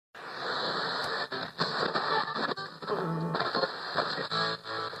There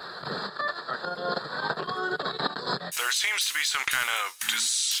seems to be some kind of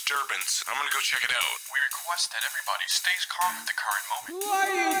disturbance. I'm gonna go check it out. We request that everybody stays calm at the current moment. Who are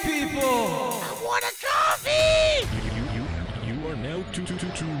you people? I want a coffee! You are now tuned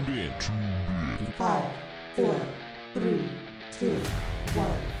in. 5, 4, 3, 2,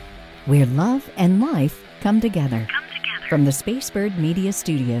 1. Where love and life come together. From the Spacebird Media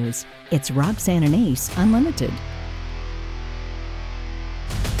Studios, it's Roxanne and Ace Unlimited.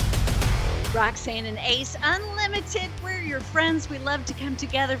 Roxanne and Ace Unlimited. We're your friends. We love to come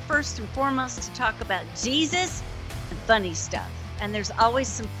together first and foremost to talk about Jesus and funny stuff. And there's always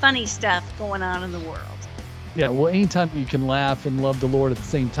some funny stuff going on in the world. Yeah, well, anytime you can laugh and love the Lord at the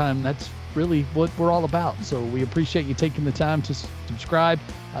same time, that's really what we're all about. So we appreciate you taking the time to subscribe.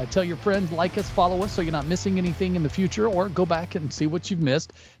 Tell your friends, like us, follow us so you're not missing anything in the future, or go back and see what you've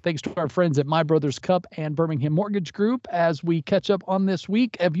missed. Thanks to our friends at My Brother's Cup and Birmingham Mortgage Group as we catch up on this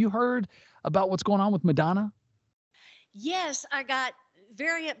week. Have you heard about what's going on with Madonna? Yes, I got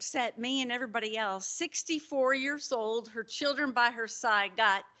very upset, me and everybody else. 64 years old, her children by her side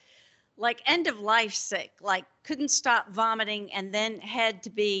got like end of life sick, like couldn't stop vomiting, and then had to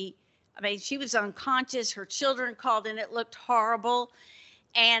be, she was unconscious. Her children called in. It looked horrible.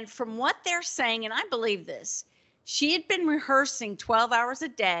 And from what they're saying, and I believe this, she had been rehearsing 12 hours a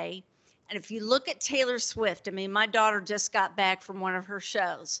day. And if you look at Taylor Swift, my daughter just got back from one of her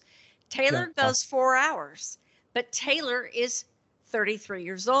shows. Taylor goes 4 hours, but Taylor is 33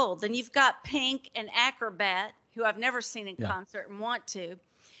 years old. Then you've got Pink, an acrobat, who I've never seen in concert and want to,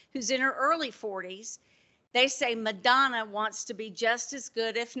 who's in her early 40s. They say Madonna wants to be just as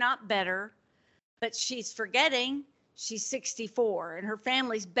good, if not better, but she's forgetting she's 64 and her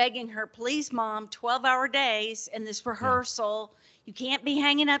family's begging her, please, Mom, 12-hour days in this rehearsal. You can't be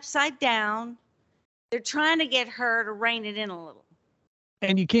hanging upside down. They're trying to get her to rein it in a little.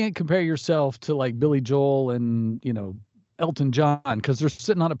 And you can't compare yourself to like Billy Joel and, Elton John, because they're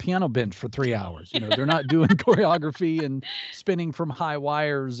sitting on a piano bench for 3 hours. They're not doing choreography and spinning from high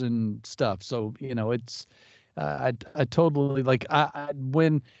wires and stuff. So, it's, I totally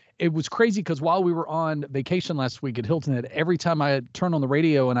when it was crazy, because while we were on vacation last week at Hilton Head, every time I turned on the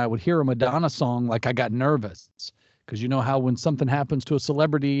radio and I would hear a Madonna song, like I got nervous, because you know how when something happens to a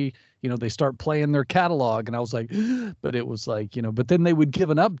celebrity, they start playing their catalog, and I was like, but it was like, but then they would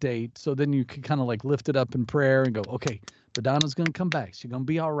give an update. So then you could kind of like lift it up in prayer and go, okay, Madonna's going to come back. She's going to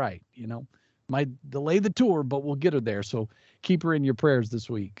be all right. Might delay the tour, but we'll get her there. So keep her in your prayers this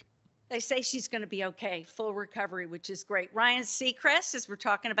week. They say she's going to be okay, full recovery, which is great. Ryan Seacrest, as we're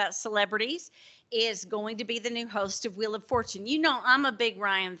talking about celebrities, is going to be the new host of Wheel of Fortune. I'm a big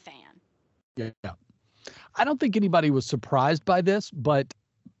Ryan fan. Yeah. I don't think anybody was surprised by this, but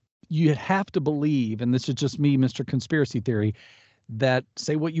you have to believe, and this is just me, Mr. Conspiracy Theory, that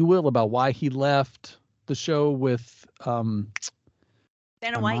say what you will about why he left the show with Dana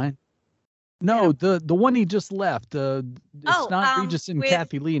White. No, the one he just left. It's not Regis and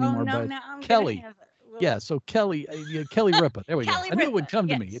Kathy Lee anymore, but Kelly. So Kelly Ripa. There we go. I knew it would come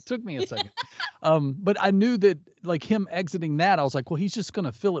to me. It took me a second. But I knew that like him exiting that, I was like, well, he's just going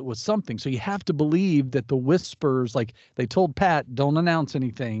to fill it with something. So you have to believe that the whispers, like they told Pat, don't announce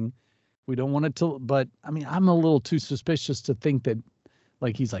anything. We don't want it to, but I'm a little too suspicious to think that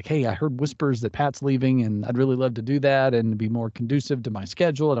like, he's like, hey, I heard whispers that Pat's leaving and I'd really love to do that and be more conducive to my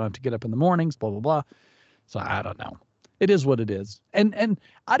schedule. I don't have to get up in the mornings, blah, blah, blah. So I don't know. It is what it is. And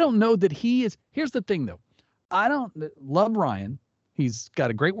I don't know that he is. Here's the thing, though. I don't love Ryan. He's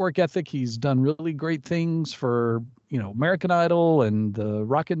got a great work ethic. He's done really great things for, American Idol and the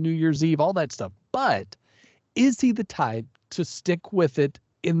Rockin' New Year's Eve, all that stuff. But is he the type to stick with it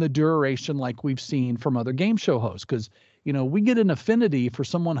in the duration like we've seen from other game show hosts? Because, we get an affinity for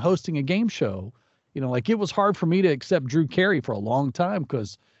someone hosting a game show. Like it was hard for me to accept Drew Carey for a long time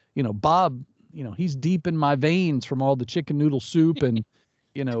because, Bob, he's deep in my veins from all the chicken noodle soup and,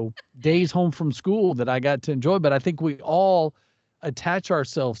 days home from school that I got to enjoy. But I think we all attach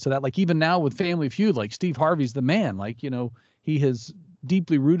ourselves to that. Like even now with Family Feud, like Steve Harvey's the man. Like, he has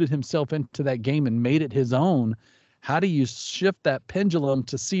deeply rooted himself into that game and made it his own. How do you shift that pendulum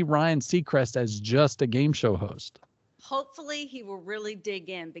to see Ryan Seacrest as just a game show host? Hopefully he will really dig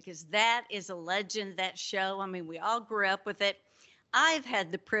in, because that is a legend, that show. We all grew up with it. I've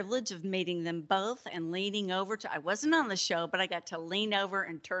had the privilege of meeting them both and leaning over I wasn't on the show, but I got to lean over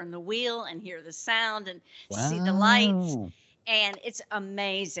and turn the wheel and hear the sound and see the lights. And it's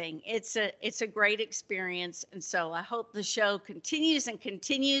amazing. It's a great experience. And so I hope the show continues and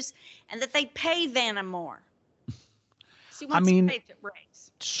continues, and that they pay Vanna more. She wants to pay the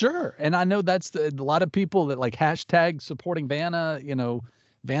raise. Sure. And I know that's a lot of people that like hashtag supporting Vanna,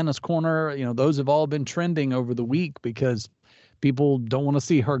 Vanna's Corner, those have all been trending over the week because people don't want to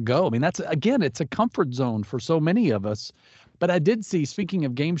see her go. I mean, it's a comfort zone for so many of us. But I did see, speaking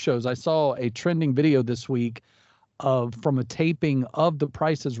of game shows, I saw a trending video this week from a taping of The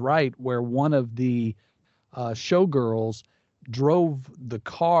Price is Right, where one of the showgirls drove the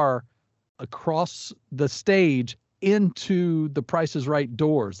car across the stage into the Price is Right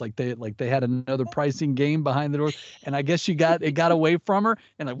doors. Like they had another pricing game behind the doors. And I guess it got away from her.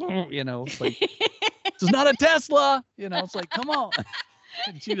 And it's like, this is not a Tesla. It's like, come on.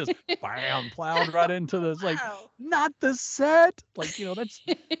 And she just plowed right into this, like, not the set. Like,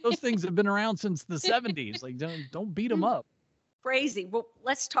 those things have been around since the 70s. Like, don't beat them up. Crazy. Well,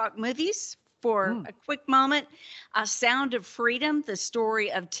 let's talk movies for a quick moment. Sound of Freedom, the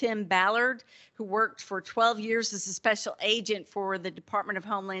story of Tim Ballard, who worked for 12 years as a special agent for the Department of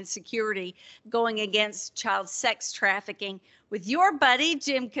Homeland Security, going against child sex trafficking with your buddy,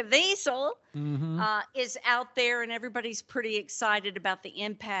 Jim Caviezel, is out there, and everybody's pretty excited about the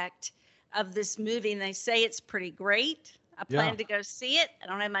impact of this movie, and they say it's pretty great. I plan to go see it. I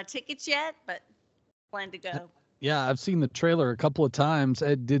don't have my tickets yet, but plan to go. Yeah, I've seen the trailer a couple of times.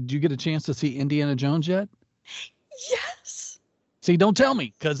 Did you get a chance to see Indiana Jones yet? Yes. See, don't tell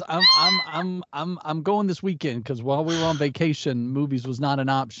me, because I'm going this weekend, because while we were on vacation, movies was not an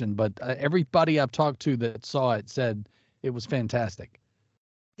option. But everybody I've talked to that saw it said it was fantastic.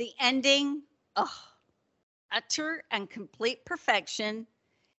 The ending, utter and complete perfection.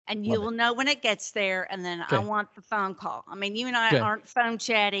 And you will know when it gets there. And then I want the phone call. I mean, you and I aren't phone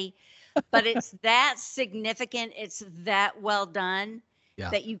chatty, but it's that significant. It's that well done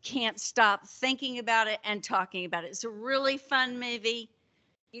that you can't stop thinking about it and talking about it. It's a really fun movie.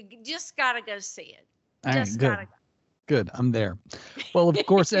 You just got to go see it. Just got to go. Good. I'm there. Well, of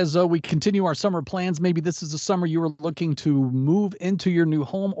course, as we continue our summer plans, maybe this is the summer you were looking to move into your new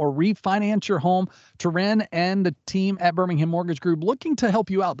home or refinance your home. Taryn and the team at Birmingham Mortgage Group looking to help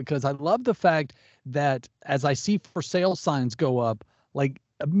you out, because I love the fact that as I see for sale signs go up, like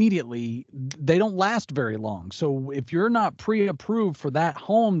immediately, they don't last very long. So if you're not pre-approved for that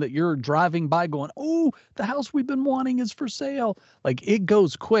home that you're driving by going, oh, the house we've been wanting is for sale, like it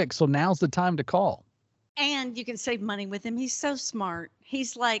goes quick. So now's the time to call. And you can save money with him. He's so smart.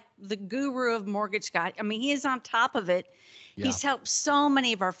 He's like the guru of mortgage guy. I mean, he is on top of it. Yeah. He's helped so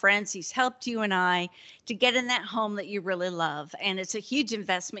many of our friends. He's helped you and I to get in that home that you really love. And it's a huge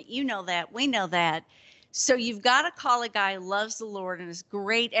investment. You know that. We know that. So you've got to call a guy who loves the Lord and is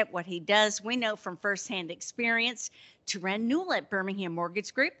great at what he does. We know from firsthand experience. Taryn Newell at Birmingham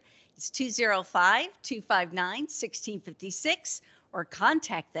Mortgage Group. It's 205-259-1656, or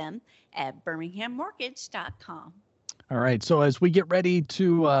contact them at birminghammortgage.com. All right. So as we get ready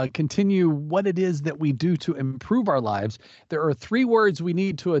to continue what it is that we do to improve our lives, there are 3 words we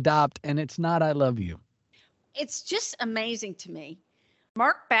need to adopt, and it's not "I love you." It's just amazing to me.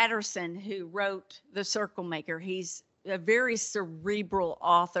 Mark Batterson, who wrote The Circle Maker, he's a very cerebral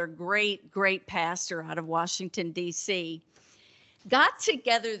author, great pastor out of Washington, D.C., got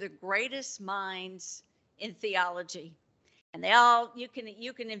together the greatest minds in theology. And they all, you can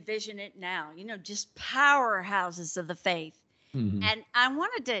envision it now, just powerhouses of the faith. Mm-hmm. And I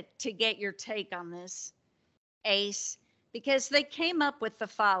wanted to get your take on this, Ace, because they came up with the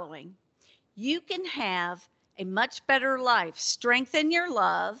following. You can have a much better life, strengthen your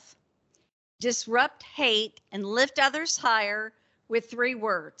love, disrupt hate, and lift others higher with 3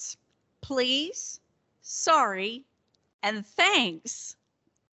 words: please, sorry, and thanks.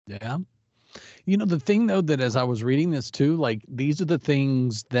 Yeah. The thing, though, that as I was reading this, too, like these are the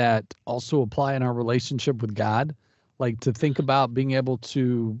things that also apply in our relationship with God. Like to think about being able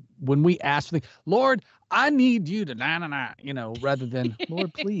to, when we ask, Lord, I need you to rather than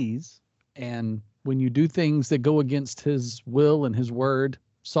Lord, please. And when you do things that go against his will and his word,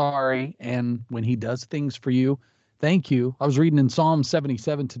 sorry. And when he does things for you, thank you. I was reading in Psalm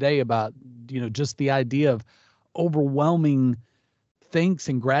 77 today about, just the idea of overwhelming thanks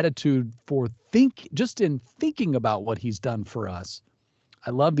and gratitude for thinking about what he's done for us.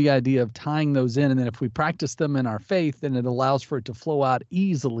 I love the idea of tying those in. And then if we practice them in our faith, then it allows for it to flow out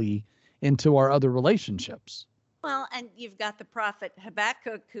easily into our other relationships. Well, and you've got the prophet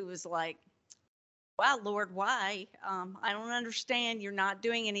Habakkuk, who was like, wow, Lord, why? I don't understand. You're not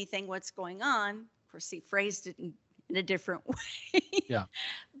doing anything. What's going on? Of course, he phrased it in a different way. Yeah.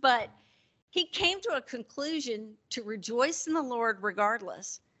 But he came to a conclusion to rejoice in the Lord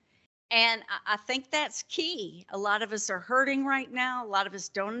regardless. And I think that's key. A lot of us are hurting right now. A lot of us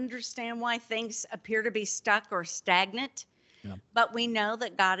don't understand why things appear to be stuck or stagnant. Yeah. But we know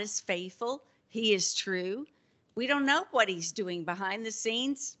that God is faithful. He is true. We don't know what he's doing behind the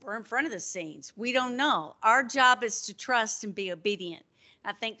scenes or in front of the scenes. We don't know. Our job is to trust and be obedient.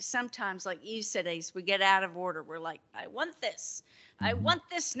 I think sometimes, like you said, Ace, we get out of order. We're like, I want this. I want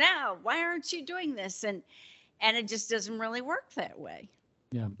this now. Why aren't you doing this? And it just doesn't really work that way.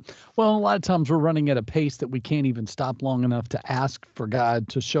 Yeah. Well, a lot of times we're running at a pace that we can't even stop long enough to ask for God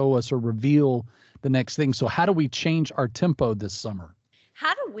to show us or reveal the next thing. So how do we change our tempo this summer?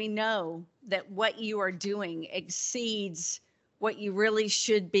 How do we know that what you are doing exceeds what you really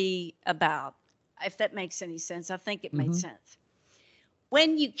should be about? If that makes any sense. I think it made sense.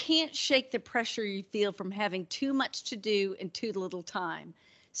 When you can't shake the pressure you feel from having too much to do in too little time,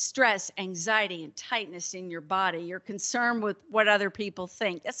 stress, anxiety, and tightness in your body, you're concerned with what other people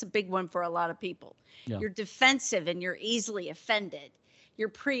think. That's a big one for a lot of people. Yeah. You're defensive and you're easily offended. You're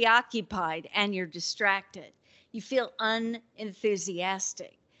preoccupied and you're distracted. You feel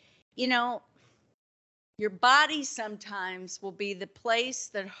unenthusiastic. You know, your body sometimes will be the place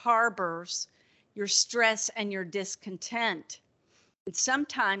that harbors your stress and your discontent. And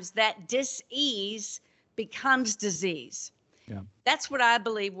sometimes that dis-ease becomes disease. Yeah. That's what I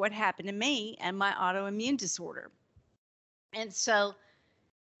believe what happened to me and my autoimmune disorder. And so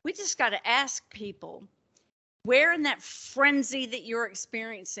we just got to ask people, where in that frenzy that you're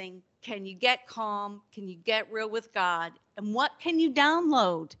experiencing, can you get calm? Can you get real with God? And what can you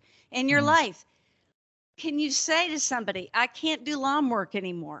download in your life? Can you say to somebody, I can't do lawn work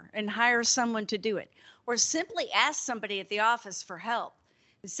anymore, and hire someone to do it? Or simply ask somebody at the office for help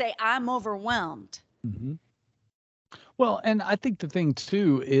and say, I'm overwhelmed. Well, and I think the thing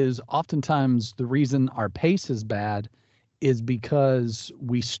too is oftentimes the reason our pace is bad is because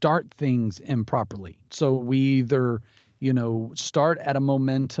we start things improperly. So we either, start at a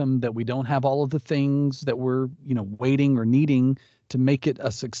momentum that we don't have all of the things that we're, waiting or needing to make it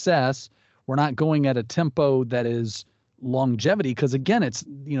a success. We're not going at a tempo that is longevity, because again, it's,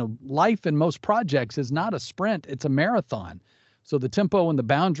 life in most projects is not a sprint, it's a marathon. So the tempo and the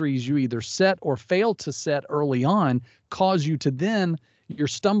boundaries you either set or fail to set early on cause you to then, you're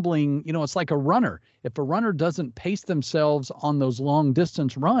stumbling, it's like a runner. If a runner doesn't pace themselves on those long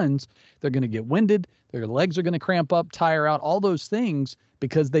distance runs, they're going to get winded, their legs are going to cramp up, tire out, all those things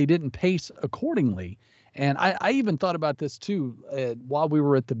because they didn't pace accordingly. And I even thought about this too while we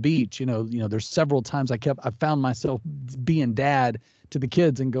were at the beach. There's several times I found myself being dad to the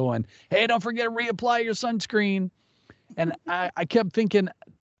kids and going, hey, don't forget to reapply your sunscreen. And I kept thinking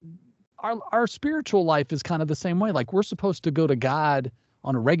our spiritual life is kind of the same way. Like, we're supposed to go to God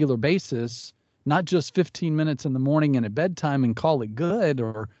on a regular basis, not just 15 minutes in the morning and at bedtime and call it good,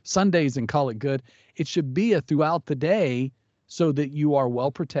 or Sundays and call it good. It should be a throughout the day so that you are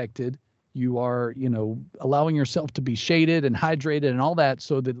well protected. You are, allowing yourself to be shaded and hydrated and all that,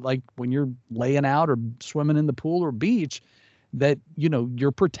 so that like when you're laying out or swimming in the pool or beach, that,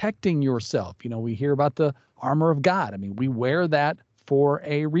 you're protecting yourself. We hear about the armor of God. I mean, we wear that for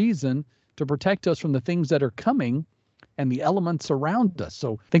a reason, to protect us from the things that are coming and the elements around us.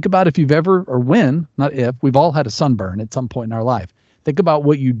 So think about if you've ever, or when, not if, we've all had a sunburn at some point in our life. Think about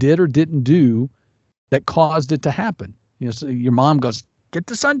what you did or didn't do that caused it to happen. So your mom goes, get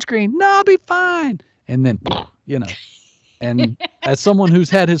the sunscreen. No, I'll be fine. And then, and as someone who's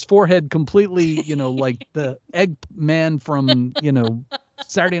had his forehead completely, like the egg man from,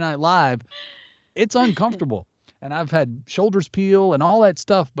 Saturday Night Live, it's uncomfortable. And I've had shoulders peel and all that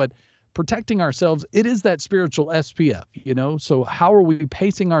stuff, but protecting ourselves, it is that spiritual SPF, So how are we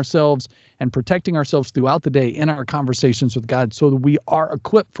pacing ourselves and protecting ourselves throughout the day in our conversations with God so that we are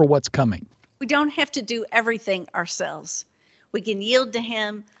equipped for what's coming? We don't have to do everything ourselves. We can yield to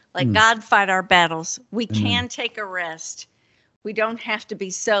him, let God fight our battles. We can take a rest. We don't have to be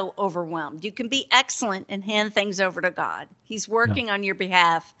so overwhelmed. You can be excellent and hand things over to God. He's working on your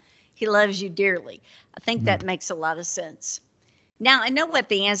behalf. He loves you dearly. I think that makes a lot of sense. Now, I know what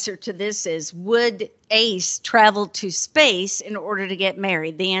the answer to this is. Would Ace travel to space in order to get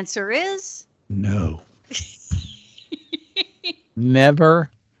married? The answer is? No.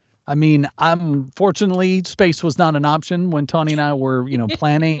 Never. I mean, fortunately, space was not an option when Tony and I were,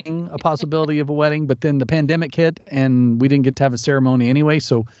 planning a possibility of a wedding, but then the pandemic hit and we didn't get to have a ceremony anyway.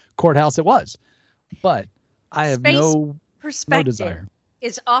 So courthouse it was. But I have no desire.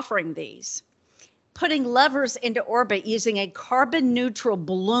 Is offering these. Putting lovers into orbit using a carbon neutral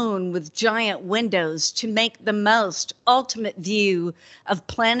balloon with giant windows to make the most ultimate view of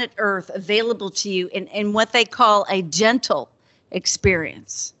planet Earth available to you in what they call a gentle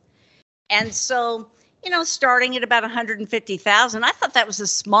experience. And so starting at about 150,000. I thought that was a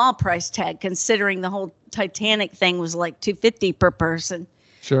small price tag considering the whole Titanic thing was like 250 per person.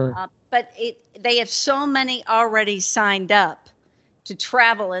 Sure. But they have so many already signed up to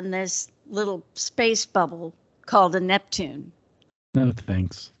travel in this little space bubble called a Neptune. No,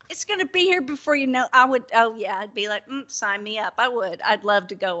 thanks. It's going to be here before you know. I'd be like, sign me up. I would. I'd love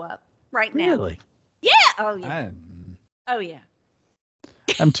to go up right now. Really? Yeah. Oh, yeah. Oh, yeah.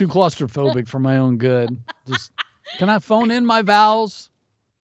 I'm too claustrophobic for my own good. Just, can I phone in my vowels?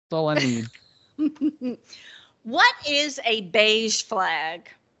 That's all I need. What is a beige flag?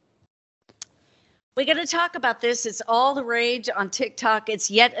 We're going to talk about this. It's all the rage on TikTok. It's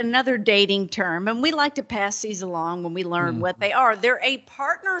yet another dating term, and we like to pass these along when we learn what they are. They're a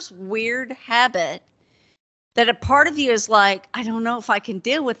partner's weird habit that a part of you is like, I don't know if I can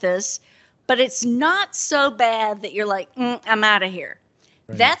deal with this, but it's not so bad that you're like, I'm out of here.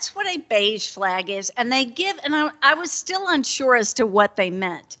 Right. That's what a beige flag is. And they give, and I was still unsure as to what they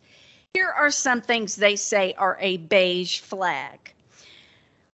meant. Here are some things they say are a beige flag.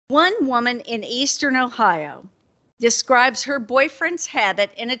 One woman in Eastern Ohio describes her boyfriend's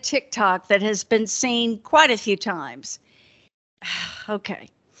habit in a TikTok that has been seen quite a few times. Okay.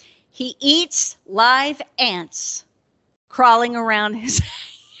 He eats live ants crawling around his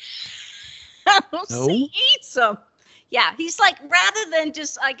house. No. He eats them. Yeah, he's like, rather than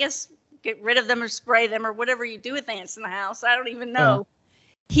just, I guess, get rid of them or spray them or whatever you do with ants in the house, I don't even know.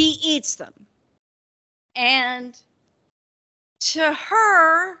 He eats them. And to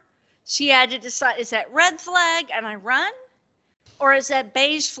her, she had to decide, is that red flag and I run? Or is that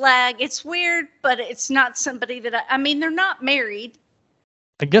beige flag? It's weird, but it's not somebody that I mean, they're not married.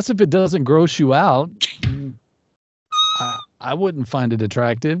 I guess if it doesn't gross you out, I wouldn't find it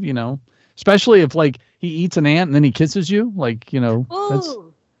attractive, especially if like he eats an ant and then he kisses you. Like,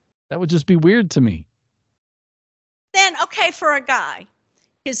 that would just be weird to me. Then, okay, for a guy,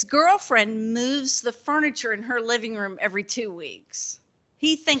 his girlfriend moves the furniture in her living room every 2 weeks.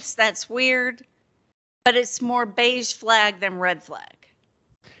 He thinks that's weird, but it's more beige flag than red flag.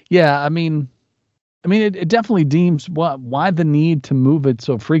 Yeah, I mean, it definitely deems why the need to move it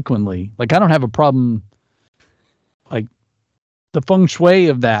so frequently. Like, I don't have a problem, like, the feng shui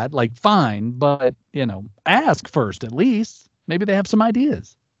of that, like, fine, but, ask first at least. Maybe they have some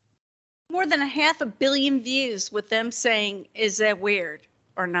ideas. More than 500 million views with them saying, is that weird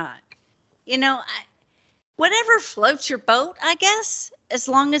or not? Whatever floats your boat, I guess, as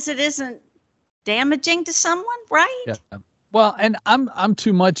long as it isn't damaging to someone, right? Yeah. Well, and I'm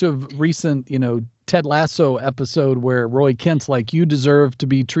too much of recent, Ted Lasso episode where Roy Kent's like, you deserve to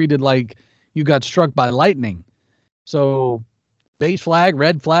be treated like you got struck by lightning. So beige flag,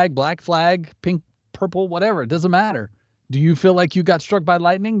 red flag, black flag, pink, purple, whatever, it doesn't matter. Do you feel like you got struck by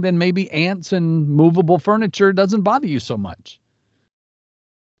lightning? Then maybe ants and movable furniture doesn't bother you so much.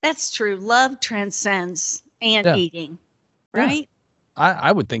 That's true. Love transcends ant eating, right? Yeah.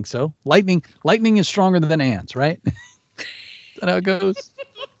 I would think so. Lightning is stronger than ants, right? Is that how it goes?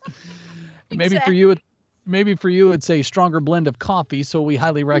 Exactly. Maybe for you, it's a stronger blend of coffee. So we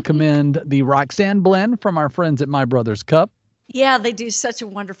highly recommend the Roxanne blend from our friends at My Brother's Cup. Yeah, they do such a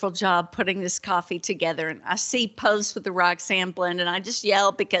wonderful job putting this coffee together. And I see posts with the Roxanne blend and I just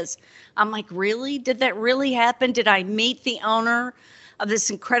yell because I'm like, really? Did that really happen? Did I meet the owner of this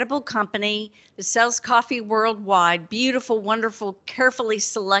incredible company that sells coffee worldwide, beautiful, wonderful, carefully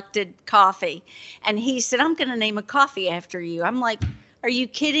selected coffee? And he said, I'm going to name a coffee after you. I'm like, are you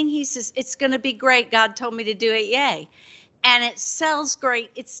kidding? He says, it's going to be great. God told me to do it. Yay. And it sells great.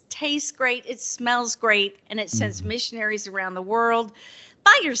 It tastes great. It smells great. And it sends missionaries around the world.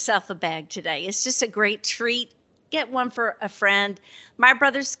 Buy yourself a bag today. It's just a great treat. Get one for a friend.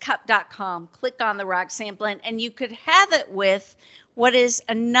 MyBrothersCup.com. Click on the Roxanne blend and you could have it with what is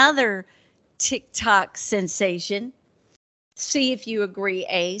another TikTok sensation. See if you agree,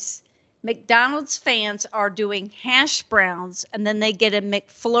 Ace. McDonald's fans are doing hash browns and then they get a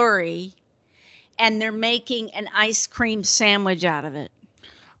McFlurry and they're making an ice cream sandwich out of it.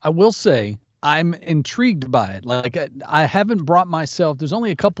 I will say I'm intrigued by it. Like I haven't brought myself. There's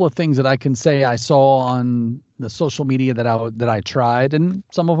only a couple of things that I can say I saw on the social media that I tried, and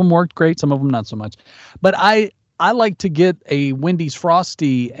some of them worked great, some of them not so much. But I like to get a Wendy's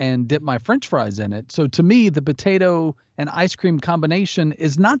Frosty and dip my French fries in it. So to me, the potato and ice cream combination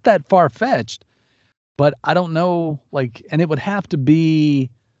is not that far-fetched, but I don't know, and it would have to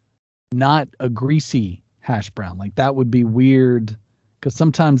be not a greasy hash brown. Like that would be weird because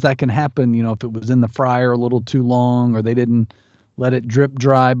sometimes that can happen, if it was in the fryer a little too long or they didn't let it drip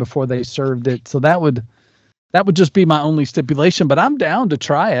dry before they served it. So that would that would just be my only stipulation, but I'm down to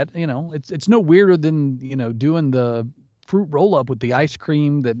try it. It's no weirder than, doing the fruit roll up with the ice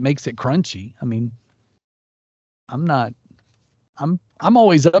cream that makes it crunchy. I mean, I'm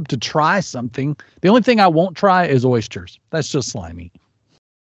always up to try something. The only thing I won't try is oysters. That's just slimy.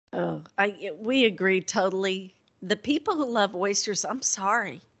 Oh, we agree totally. The people who love oysters, I'm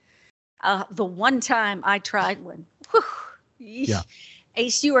sorry. The one time I tried one, yeah.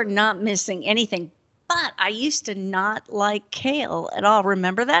 Ace, you are not missing anything. But I used to not like kale at all.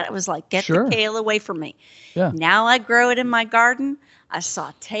 Remember that? It was like, get the kale away from me. Yeah. Now I grow it in my garden. I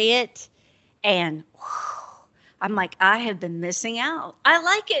saute it. And I'm like, I have been missing out. I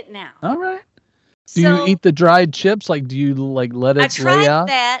like it now. All right. Do you eat the dried chips? Like, do you let it lay out? I tried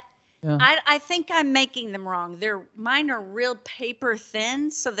that. Yeah. I think I'm making them wrong. Mine are real paper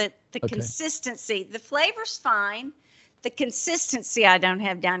thin so that the consistency, the flavor's fine. The consistency I don't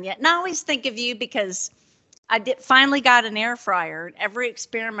have down yet. And I always think of you because I finally got an air fryer. Every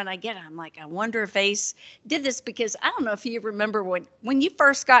experiment I get, I'm like, I wonder if Ace did this, because I don't know if you remember when you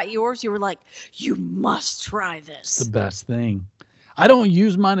first got yours, you were like, you must try this. It's the best thing. I don't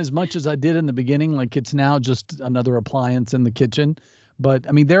use mine as much as I did in the beginning. Like, it's now just another appliance in the kitchen. But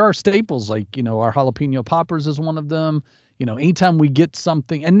I mean, there are staples like, our jalapeno poppers is one of them. Anytime we get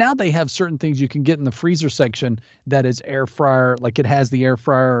something, and now they have certain things you can get in the freezer section that is air fryer, like it has the air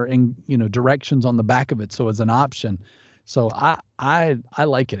fryer and, directions on the back of it. So it's an option. So I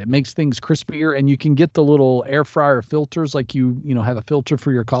like it. It makes things crispier, and you can get the little air fryer filters, like you have a filter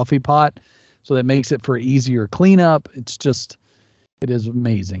for your coffee pot. So that makes it for easier cleanup. It is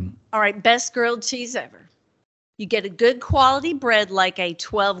amazing. All right. Best grilled cheese ever. You get a good quality bread, like a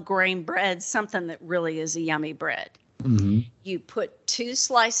 12-grain bread, something that really is a yummy bread. Mm-hmm. You put 2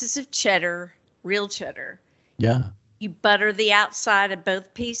 slices of cheddar, real cheddar. Yeah. You butter the outside of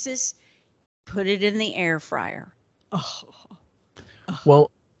both pieces, put it in the air fryer. Oh. Well,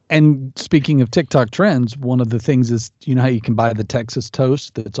 and speaking of TikTok trends, one of the things is, how you can buy the Texas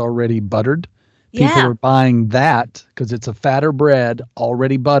toast that's already buttered? People are buying that because it's a fatter bread,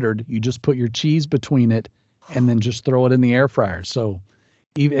 already buttered. You just put your cheese between it and then just throw it in the air fryer. So,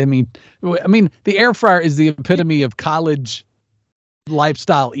 I mean, the air fryer is the epitome of college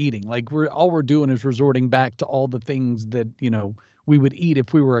lifestyle eating. Like, all we're doing is resorting back to all the things that, we would eat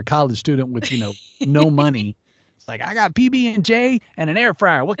if we were a college student with, no money. It's like, I got PB&J and an air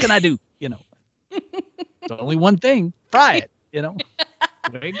fryer. What can I do? It's only one thing. Fry it,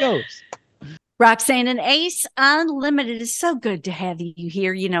 There it goes. Roxanne and Ace Unlimited, is so good to have you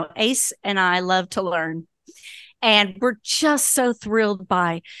here. Ace and I love to learn. And we're just so thrilled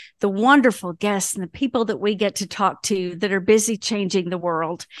by the wonderful guests and the people that we get to talk to that are busy changing the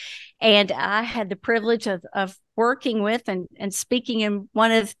world. And I had the privilege of working with and speaking in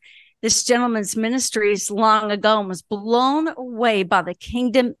one of this gentleman's ministries long ago, and was blown away by the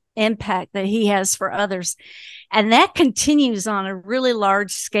kingdom impact that he has for others. And that continues on a really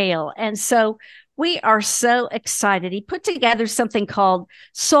large scale. And so we are so excited. He put together something called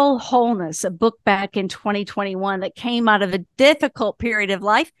Soul Wholeness, a book back in 2021 that came out of a difficult period of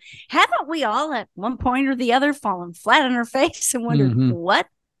life. Haven't we all at one point or the other fallen flat on our face and wondered, what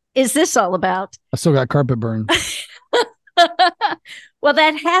is this all about? I still got carpet burn. Well,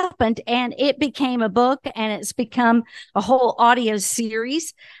 that happened, and it became a book, and it's become a whole audio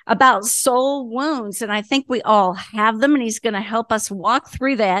series about soul wounds. And I think we all have them, and he's going to help us walk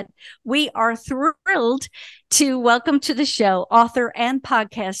through that. We are thrilled to welcome to the show author and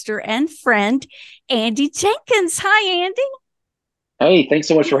podcaster and friend, Andy Jenkins. Hi, Andy. Hey, thanks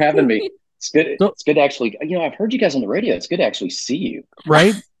so much for having me. It's good. It's good to actually, I've heard you guys on the radio. It's good to actually see you.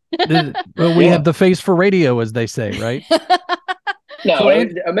 Right? Well, we have the face for radio, as they say, right? No,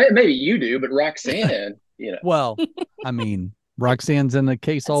 maybe you do, but Roxanne, Well, Roxanne's in the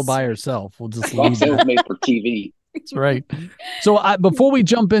case all by herself. We'll just leave Roxanne's made for TV. That's right. So before we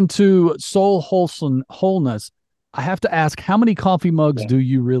jump into Soul Wholeness, I have to ask, how many coffee mugs do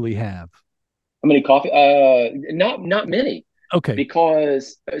you really have? How many coffee? Not many. Okay.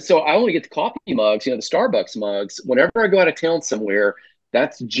 Because I only get the coffee mugs, the Starbucks mugs. Whenever I go out of town somewhere,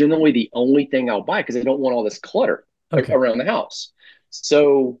 that's generally the only thing I'll buy because I don't want all this clutter around the house.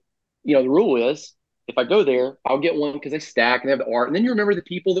 So, the rule is if I go there, I'll get one because they stack and they have the art. And then you remember the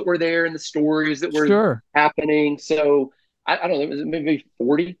people that were there and the stories that were happening. So I don't know, maybe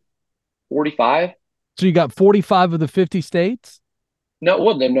 40, 45. So you got 45 of the 50 states?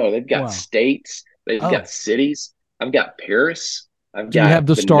 No, they've got states. They've got cities. I've got Paris. Do you have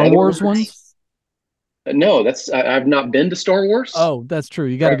the Star Wars ones? No, I've not been to Star Wars. Oh, that's true.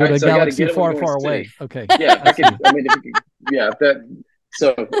 You got to go to a galaxy far, far away. Okay. Yeah,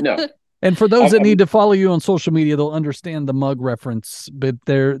 no. And for those that need to follow you on social media, they'll understand the mug reference, but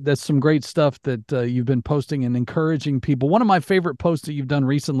that's some great stuff that you've been posting and encouraging people. One of my favorite posts that you've done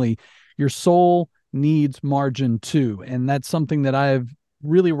recently, your soul needs margin too. And that's something that I've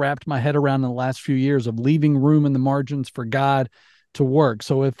really wrapped my head around in the last few years, of leaving room in the margins for God to work.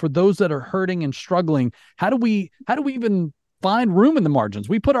 So if for those that are hurting and struggling, how do we even find room in the margins?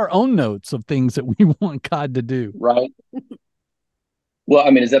 We put our own notes of things that we want God to do. Right. Well,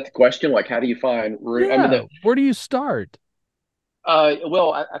 I mean, is that the question? Like, how do you find room? Yeah. I mean, where do you start?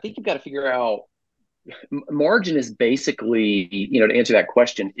 Well, I think you've got to figure out, margin is basically, to answer that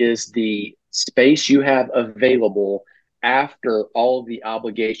question, is the space you have available after all of the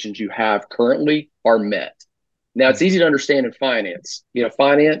obligations you have currently are met. Now, it's easy to understand in finance.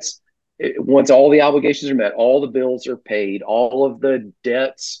 Finance, once all the obligations are met, all the bills are paid, all of the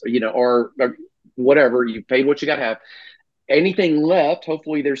debts, are whatever, you've paid what you got to have. Anything left,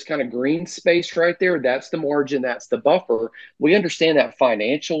 hopefully there's kind of green space right there. That's the margin, that's the buffer. We understand that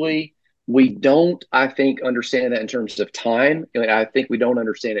financially. We don't, I think, understand that in terms of time. And I think we don't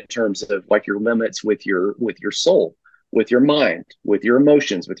understand it in terms of like your limits with your soul, with your mind, with your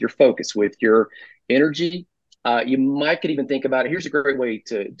emotions, with your focus, with your energy. You might could even think about it. Here's a great way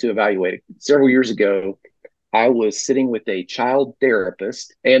to evaluate it. Several years ago, I was sitting with a child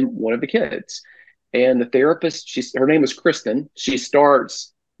therapist and one of the kids. And the therapist, her name was Kristen. She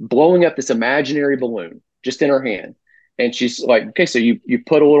starts blowing up this imaginary balloon just in her hand. And she's like, okay, so you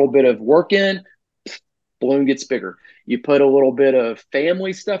put a little bit of work in, balloon gets bigger. You put a little bit of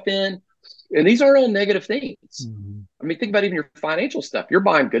family stuff in, and these aren't all negative things. Mm-hmm. I mean, think about even your financial stuff. You're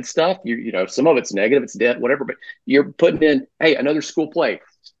buying good stuff. Some of it's negative, it's debt, whatever, but you're putting in, hey, another school play,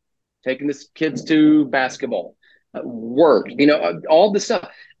 taking this kids to basketball, work, all this stuff.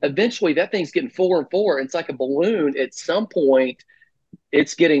 Eventually that thing's getting fuller and fuller. It's like a balloon. At some point,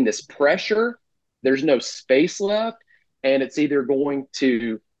 it's getting this pressure. There's no space left. And it's either going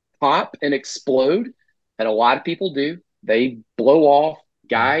to pop and explode. And a lot of people do. They blow off.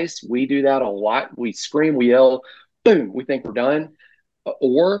 Guys, we do that a lot. We scream, we yell, boom, we think we're done.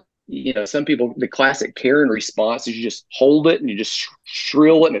 Or, some people, the classic Karen response is you just hold it and you just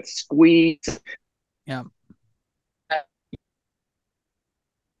shrill it and it squeezes. Yeah.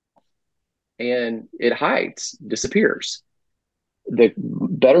 And it hides, disappears. The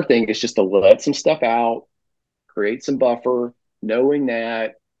better thing is just to let some stuff out, create some buffer, knowing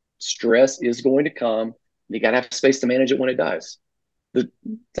that stress is going to come. You got to have space to manage it when it does. Does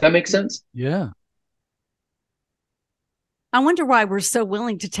that make sense? Yeah. I wonder why we're so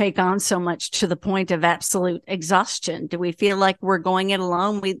willing to take on so much to the point of absolute exhaustion. Do we feel like we're going it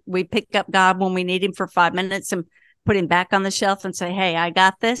alone? We pick up God when we need him for 5 minutes and put him back on the shelf and say, hey, I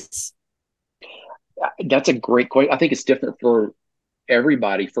got this. That's a great question. I think it's different for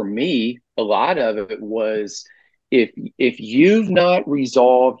everybody. For me, a lot of it was if you've not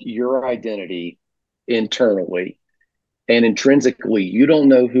resolved your identity internally and intrinsically, you don't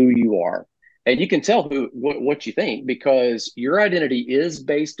know who you are. And you can tell what you think, because your identity is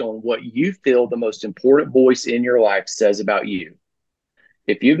based on what you feel the most important voice in your life says about you.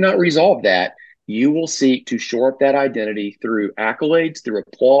 If you've not resolved that, you will seek to shore up that identity through accolades, through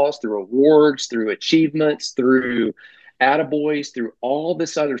applause, through awards, through achievements, through attaboys, through all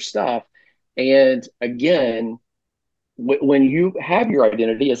this other stuff. And again, when you have your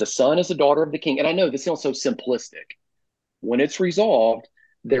identity as a son, as a daughter of the king, and I know this sounds so simplistic, when it's resolved,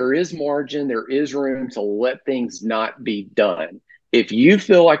 there is margin, there is room to let things not be done. If you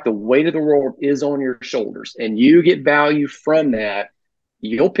feel like the weight of the world is on your shoulders and you get value from that,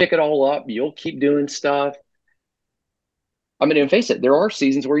 you'll pick it all up. You'll keep doing stuff. I mean, and face it, there are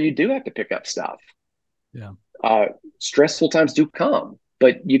seasons where you do have to pick up stuff. Yeah. Stressful times do come,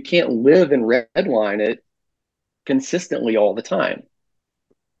 but you can't live and redline it consistently all the time.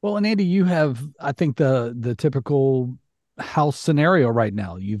 Well, and Andy, you have, I think, the typical house scenario right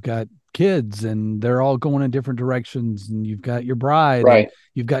now. You've got kids and they're all going in different directions, and you've got your bride, right, and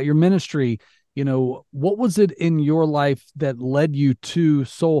you've got your ministry. What was it in your life that led you to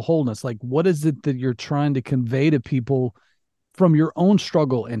soul wholeness? Like, what is it that you're trying to convey to people from your own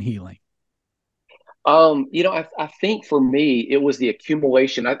struggle and healing? I think for me, it was the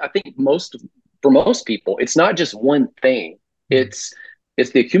accumulation. I think for most people, it's not just one thing. It's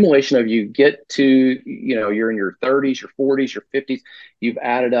the accumulation of, you get to, you're in your 30s, your 40s, your 50s. You've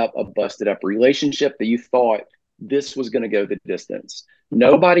added up a busted up relationship that you thought this was going to go the distance.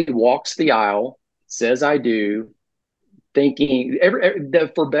 Nobody walks the aisle, says I do, thinking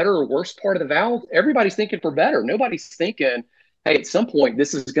the for better or worse part of the vow. Everybody's thinking for better. Nobody's thinking, hey, at some point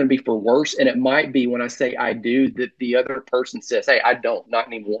this is going to be for worse. And it might be when I say I do that the other person says, hey, I don't, not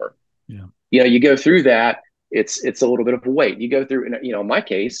anymore. Yeah. You go through that, it's a little bit of a wait. You go through, in my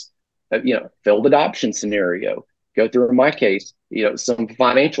case, failed adoption scenario. Go through, in my case, some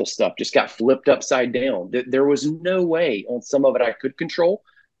financial stuff just got flipped upside down. There was no way on some of it I could control.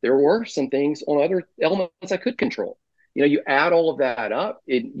 There were some things on other elements I could control. You add all of that up,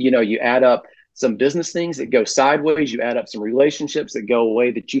 you add up some business things that go sideways, you add up some relationships that go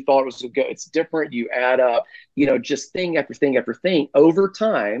away that you thought was go. It's different. You add up, just thing after thing after thing over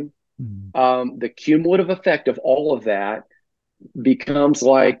time. The cumulative effect of all of that becomes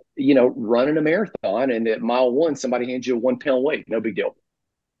like, running a marathon, and at mile 1, somebody hands you a 1 pound weight, no big deal.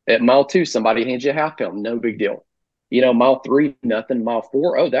 At mile 2, somebody hands you a half pound, no big deal. Mile 3, nothing. Mile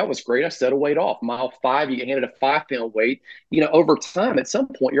 4, oh, that was great, I set a weight off. Mile 5, you get handed a 5 pound weight. Over time, at some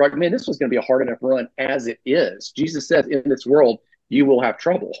point, you're like, man, this was going to be a hard enough run as it is. Jesus says, in this world, you will have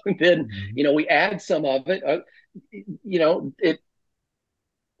trouble. And then, we add some of it.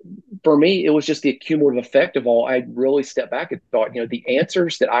 For me, it was just the cumulative effect of all. I really stepped back and thought, the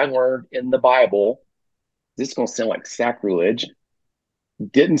answers that I learned in the Bible, this is going to sound like sacrilege,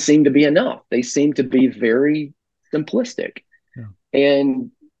 didn't seem to be enough. They seemed to be very simplistic. Yeah.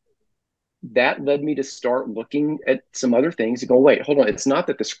 And that led me to start looking at some other things and go, wait, hold on. It's not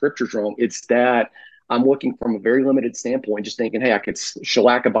that the scripture's wrong. It's that I'm looking from a very limited standpoint, just thinking, hey, I could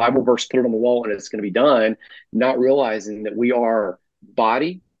shellac a Bible verse, put it on the wall, and it's going to be done, not realizing that we are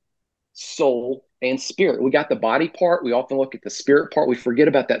body, soul, and spirit. We got the body part. We often look at the spirit part. We forget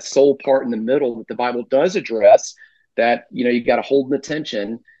about that soul part in the middle that the Bible does address, that, you got to hold an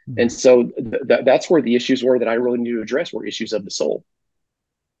attention. And so that's where the issues were that I really need to address, were issues of the soul.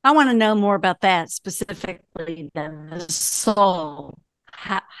 I want to know more about that, specifically the soul.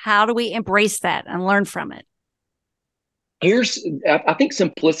 How do we embrace that and learn from it? I think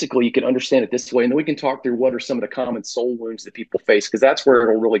simplistically, you can understand it this way, and then we can talk through what are some of the common soul wounds that people face, because that's where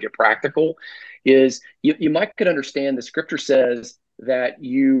it'll really get practical. Is you could understand the scripture says that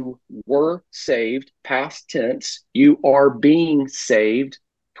you were saved, past tense, you are being saved,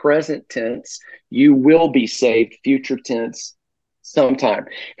 present tense, you will be saved, future tense, sometime.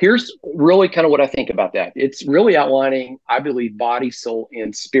 Here's really kind of what I think about that. It's really outlining, I believe, body, soul,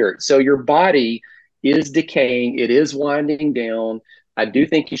 and spirit. So your body is decaying. It is winding down. I do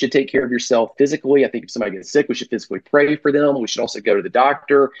think you should take care of yourself physically. I think if somebody gets sick, we should physically pray for them. We should also go to the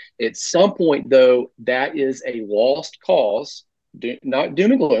doctor. At some point, though, that is a lost cause, not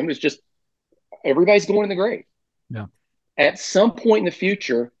doom and gloom. It's just everybody's going in the grave. Yeah. At some point in the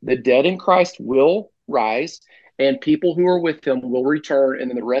future, the dead in Christ will rise, and people who are with him will return.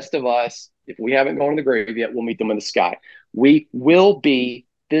 And then the rest of us, if we haven't gone to the grave yet, we'll meet them in the sky. We will be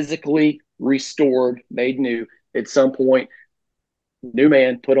physically restored, made new at some point. New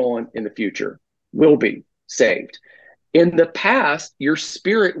man put on in the future, will be saved. In the past, your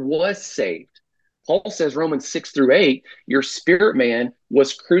spirit was saved. Paul says, Romans 6-8, your spirit man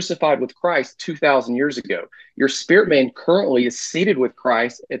was crucified with Christ 2,000 years ago. Your spirit man currently is seated with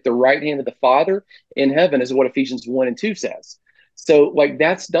Christ at the right hand of the Father in heaven, is what Ephesians 1-2 says. So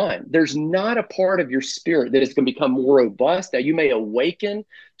that's done. There's not a part of your spirit that is going to become more robust. Now, you may awaken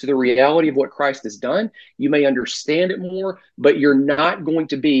to the reality of what Christ has done. You may understand it more, but you're not going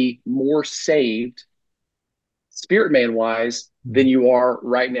to be more saved spirit man wise than you are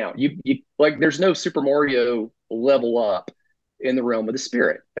right now. You there's no Super Mario level up in the realm of the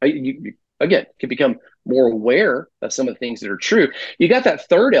spirit. You again can become more aware of some of the things that are true. You got that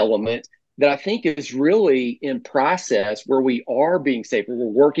third element that I think is really in process, where we are being saved, where we're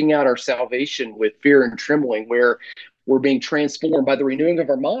working out our salvation with fear and trembling, where we're being transformed by the renewing of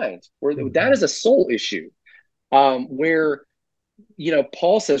our minds, where that is a soul issue, where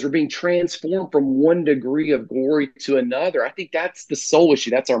Paul says we're being transformed from one degree of glory to another. I think that's the soul issue.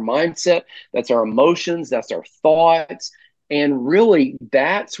 That's our mindset. That's our emotions. That's our thoughts. And really,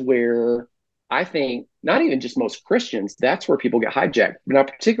 that's where I think not even just most Christians, that's where people get hijacked. Now,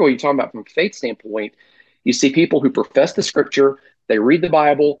 particularly you're talking about from a faith standpoint, you see people who profess the scripture, they read the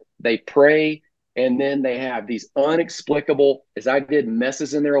Bible, they pray, and then they have these unexplicable, as I did,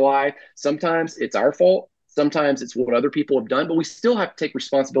 messes in their life. Sometimes it's our fault. Sometimes it's what other people have done, but we still have to take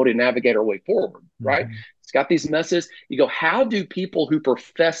responsibility to navigate our way forward, right? It's got these messes. You go, how do people who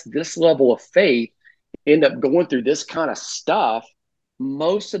profess this level of faith end up going through this kind of stuff?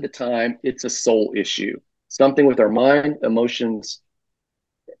 Most of the time, it's a soul issue, something with our mind, emotions.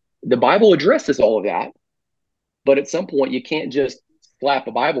 The Bible addresses all of that, but at some point, you can't just slap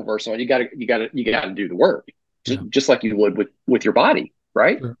a Bible verse on. You got to do the work, just like you would with your body,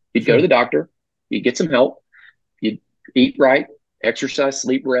 right? Sure. You'd go to the doctor, you get some help, you eat right, exercise,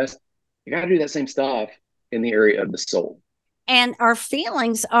 sleep, rest. You got to do that same stuff in the area of the soul. And our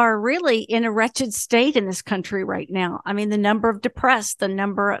feelings are really in a wretched state in this country right now. I mean, the number of depressed, the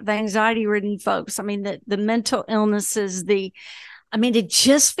number of anxiety-ridden folks, I mean, the mental illnesses, it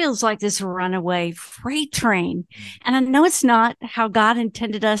just feels like this runaway freight train. And I know it's not how God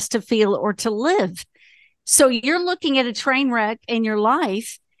intended us to feel or to live. So you're looking at a train wreck in your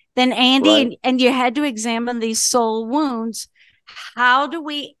life, then Andy, Right. and you had to examine these soul wounds. How do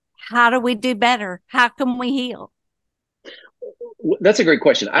we do better? How can we heal? That's a great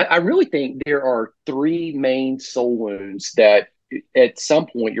question. I really think there are three main soul wounds that at some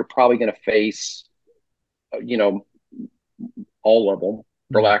point you're probably going to face, all of them,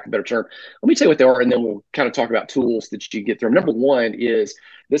 for lack of a better term. Let me tell you what they are, and then we'll kind of talk about tools that you get through. Number one is,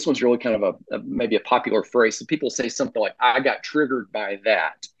 this one's really kind of maybe a popular phrase. So people say something like, I got triggered by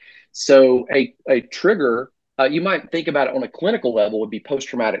that. So a trigger, you might think about it on a clinical level, would be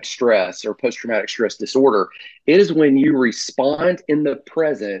post-traumatic stress or post-traumatic stress disorder. It is when you respond in the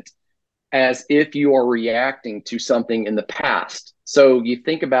present as if you are reacting to something in the past. So you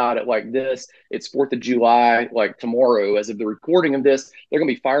think about it like this: it's 4th of July, like tomorrow, as of the recording of this, there are going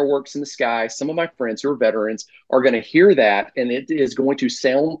to be fireworks in the sky. Some of my friends who are veterans are going to hear that, and it is going to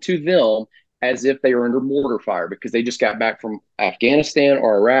sound to them as if they are under mortar fire because they just got back from Afghanistan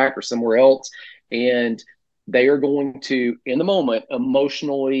or Iraq or somewhere else. And they are going to, in the moment,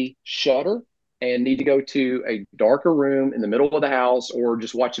 emotionally shudder and need to go to a darker room in the middle of the house or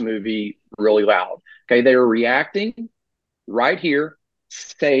just watch a movie really loud. Okay, they are reacting right here,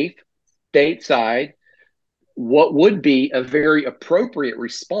 safe, stateside, what would be a very appropriate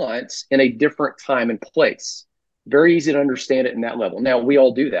response in a different time and place. Very easy to understand it in that level. Now, we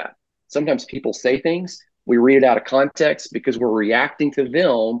all do that. Sometimes people say things, we read it out of context because we're reacting to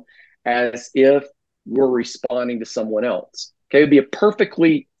them as if we're responding to someone else. Okay, it would be a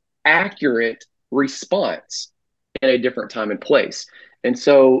perfectly accurate response in a different time and place. And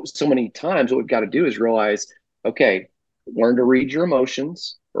so many times what we've got to do is realize, okay, learn to read your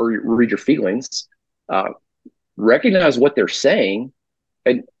emotions or read your feelings, recognize what they're saying.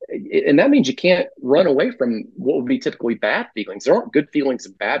 And that means you can't run away from what would be typically bad feelings. There aren't good feelings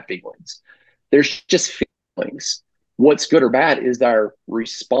and bad feelings. There's just feelings. What's good or bad is our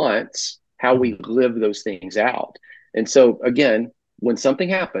response, how we live those things out. And so again, when something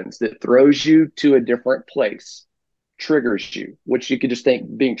happens that throws you to a different place, triggers you, which you could just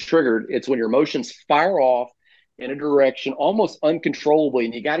think being triggered, it's when your emotions fire off in a direction almost uncontrollably,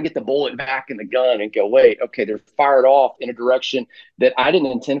 and you got to get the bullet back in the gun and go, wait, okay, they're fired off in a direction that I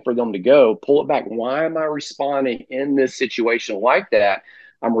didn't intend for them to go. Pull it back. Why am I responding in this situation like that?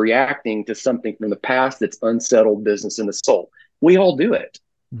 I'm reacting to something from the past that's unsettled business in the soul. We all do it.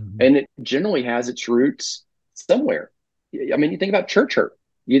 And it generally has its roots somewhere. I mean, you think about church hurt.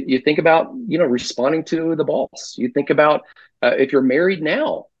 You think about, responding to the boss. You think about if you're married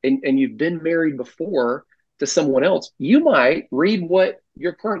now and you've been married before to someone else, you might read what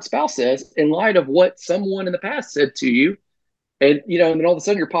your current spouse says in light of what someone in the past said to you. And, and then all of a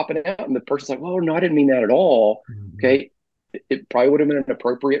sudden you're popping out and the person's like, oh, no, I didn't mean that at all. Okay. It probably would have been an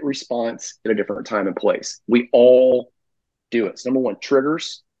appropriate response at a different time and place. We all do it. So number one,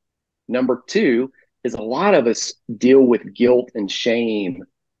 triggers. Number two is a lot of us deal with guilt and shame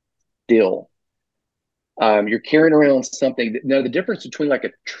still. You're carrying around something. Now, the difference between like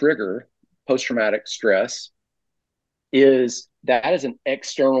a trigger, post-traumatic stress, is that is an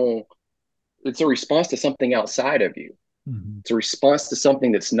external, it's a response to something outside of you. It's a response to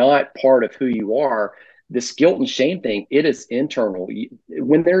something that's not part of who you are. This guilt and shame thing, it is internal.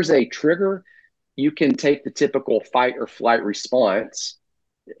 When there's a trigger, you can take the typical fight or flight response,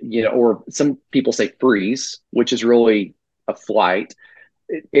 or some people say freeze, which is really a flight.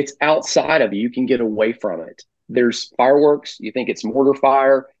 It's outside of you. You can get away from it. There's fireworks. You think it's mortar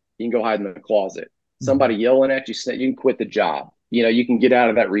fire. You can go hide in the closet. Somebody yelling at you, you can quit the job. You can get out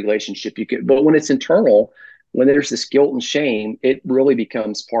of that relationship. But when it's internal, when there's this guilt and shame, it really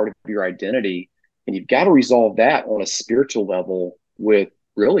becomes part of your identity. And you've got to resolve that on a spiritual level with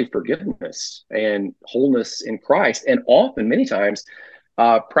really forgiveness and wholeness in Christ. And often, many times,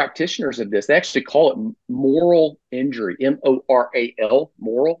 practitioners of this, they actually call it moral injury, M-O-R-A-L,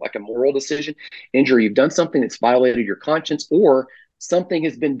 moral, like a moral decision injury. You've done something that's violated your conscience, or something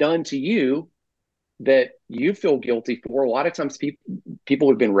has been done to you that you feel guilty for. A lot of times people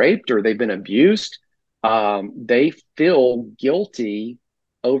have been raped or they've been abused. They feel guilty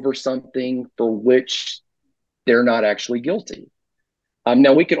over something for which they're not actually guilty.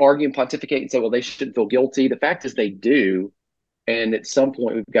 Now, we can argue and pontificate and say, well, they shouldn't feel guilty. The fact is they do. And at some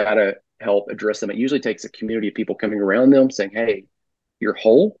point, we've got to help address them. It usually takes a community of people coming around them saying, hey, you're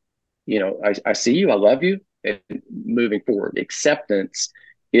whole. I see you. I love you. and moving forward. Acceptance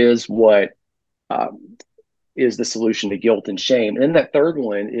is what is the solution to guilt and shame. And then that third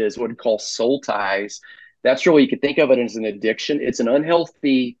one is what we call soul ties. That's really, you could think of it as an addiction. It's an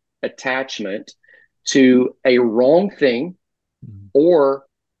unhealthy attachment to a wrong thing or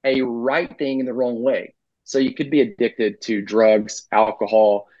a right thing in the wrong way. So you could be addicted to drugs,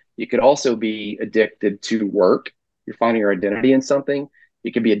 alcohol. You could also be addicted to work. You're finding your identity in something.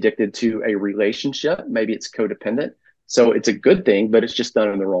 You could be addicted to a relationship. Maybe it's codependent. So it's a good thing, but it's just done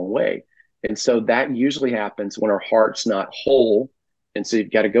in the wrong way. And so that usually happens when our heart's not whole. And so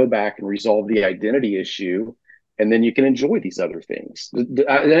you've got to go back and resolve the identity issue, and then you can enjoy these other things.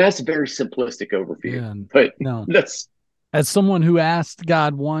 That's a very simplistic overview. Yeah, but no, that's... As someone who asked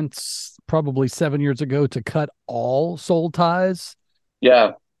God once, probably 7 years ago, to cut all soul ties.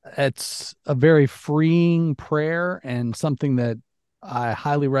 Yeah. It's a very freeing prayer and something that I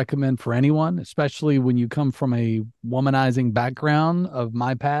highly recommend for anyone, especially when you come from a womanizing background of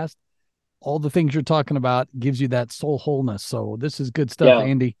my past. All the things you're talking about gives you that soul wholeness. So this is good stuff,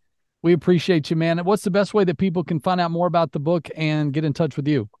 Andy. We appreciate you, man. What's the best way that people can find out more about the book and get in touch with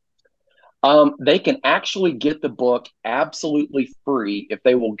you? They can actually get the book absolutely free if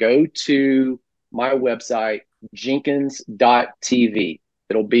they will go to my website, jenkins.tv.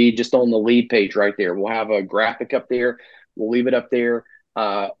 It'll be just on the lead page right there. We'll have a graphic up there. We'll leave it up there.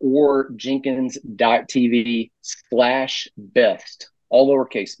 Or jenkins.tv/best, all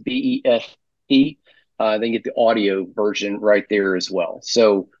lowercase, BEST. They get the audio version right there as well.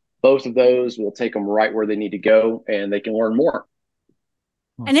 So both of those will take them right where they need to go, and they can learn more.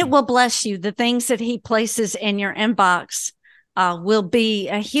 And it will bless you. The things that he places in your inbox will be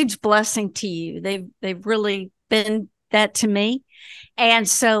a huge blessing to you. They've really been that to me. And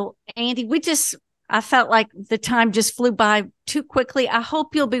so, Andy, I felt like the time just flew by too quickly. I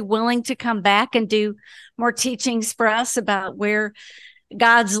hope you'll be willing to come back and do more teachings for us about where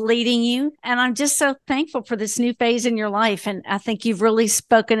God's leading you. And I'm just so thankful for this new phase in your life. And I think you've really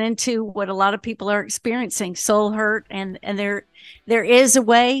spoken into what a lot of people are experiencing, soul hurt. And there is a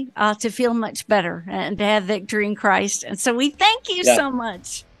way to feel much better and to have victory in Christ. And so we thank you so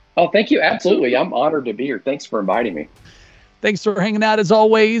much. Oh, thank you. Absolutely. I'm honored to be here. Thanks for inviting me. Thanks for hanging out. As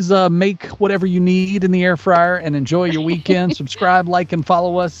always, make whatever you need in the air fryer and enjoy your weekend. Subscribe, like, and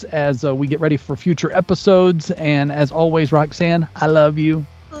follow us as we get ready for future episodes. And as always, Roxanne, I love you.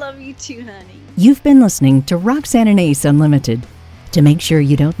 Love you too, honey. You've been listening to Roxanne and Ace Unlimited. To make sure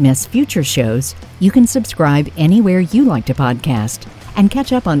you don't miss future shows, you can subscribe anywhere you like to podcast and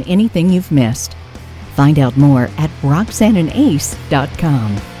catch up on anything you've missed. Find out more at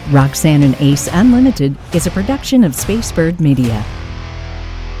RoxanneandAce.com. Roxanne and Ace Unlimited is a production of Spacebird Media.